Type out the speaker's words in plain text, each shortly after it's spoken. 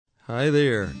Hi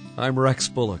there, I'm Rex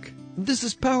Bullock. This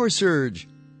is PowerSurge.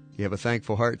 You have a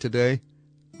thankful heart today?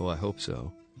 Oh, I hope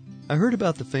so. I heard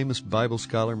about the famous Bible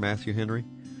scholar Matthew Henry.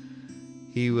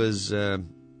 He was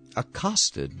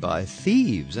accosted by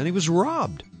thieves, and he was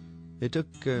robbed. They took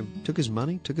his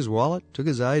money, took his wallet, took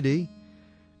his ID.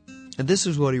 And this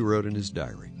is what he wrote in his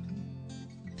diary.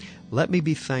 Let me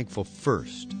be thankful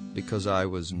first, because I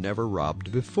was never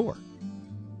robbed before.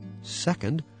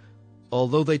 Second,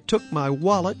 although they took my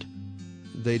wallet,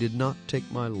 they did not take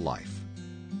my life.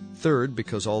 Third,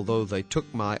 because although they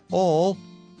took my all,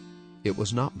 it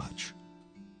was not much.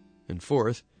 And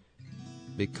fourth,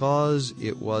 because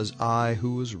it was I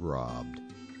who was robbed,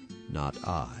 not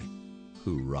I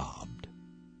who robbed.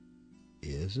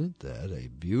 Isn't that a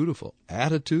beautiful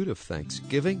attitude of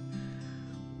thanksgiving?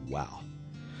 Wow.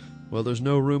 Well, there's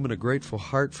no room in a grateful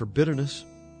heart for bitterness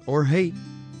or hate.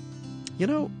 You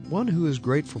know, one who is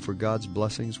grateful for God's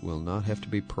blessings will not have to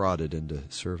be prodded into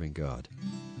serving God.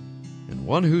 And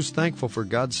one who's thankful for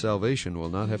God's salvation will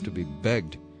not have to be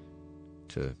begged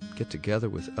to get together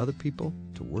with other people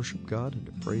to worship God and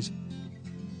to praise Him.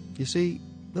 You see,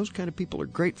 those kind of people are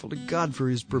grateful to God for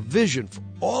His provision for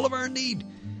all of our need.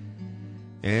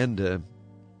 And,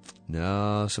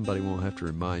 no, somebody won't have to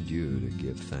remind you to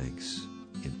give thanks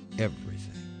in everything.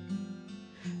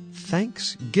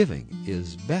 Thanksgiving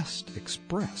is best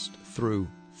expressed through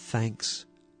thanks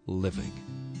living.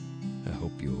 I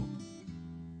hope you'll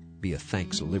be a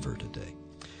thanks liver today.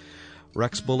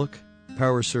 Rex Bullock,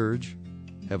 PowerSurge.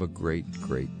 Have a great,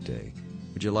 great day.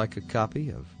 Would you like a copy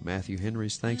of Matthew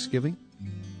Henry's Thanksgiving?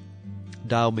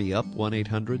 Dial me up,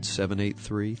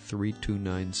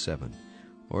 1-800-783-3297,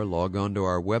 or log on to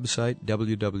our website,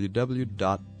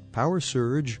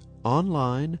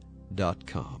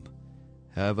 www.powersurgeonline.com.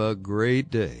 Have a great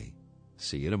day.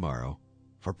 See you tomorrow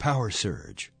for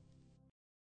PowerSurge.